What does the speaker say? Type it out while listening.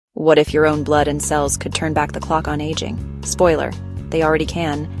What if your own blood and cells could turn back the clock on aging? Spoiler, they already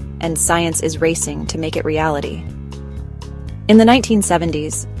can, and science is racing to make it reality. In the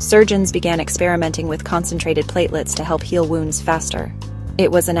 1970s, surgeons began experimenting with concentrated platelets to help heal wounds faster.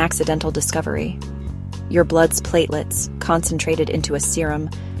 It was an accidental discovery. Your blood's platelets, concentrated into a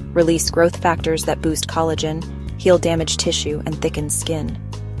serum, release growth factors that boost collagen, heal damaged tissue, and thicken skin.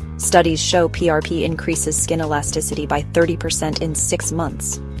 Studies show PRP increases skin elasticity by 30% in 6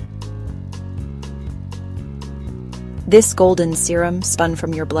 months. This golden serum, spun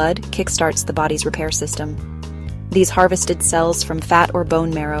from your blood, kickstarts the body's repair system. These harvested cells from fat or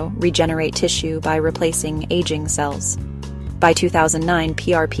bone marrow regenerate tissue by replacing aging cells. By 2009,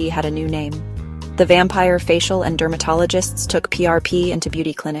 PRP had a new name. The vampire facial and dermatologists took PRP into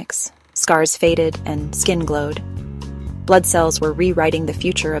beauty clinics. Scars faded and skin glowed. Blood cells were rewriting the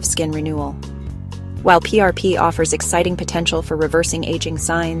future of skin renewal. While PRP offers exciting potential for reversing aging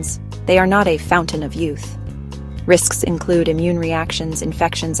signs, they are not a fountain of youth. Risks include immune reactions,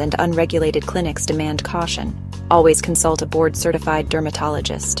 infections, and unregulated clinics demand caution. Always consult a board-certified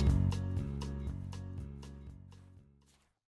dermatologist.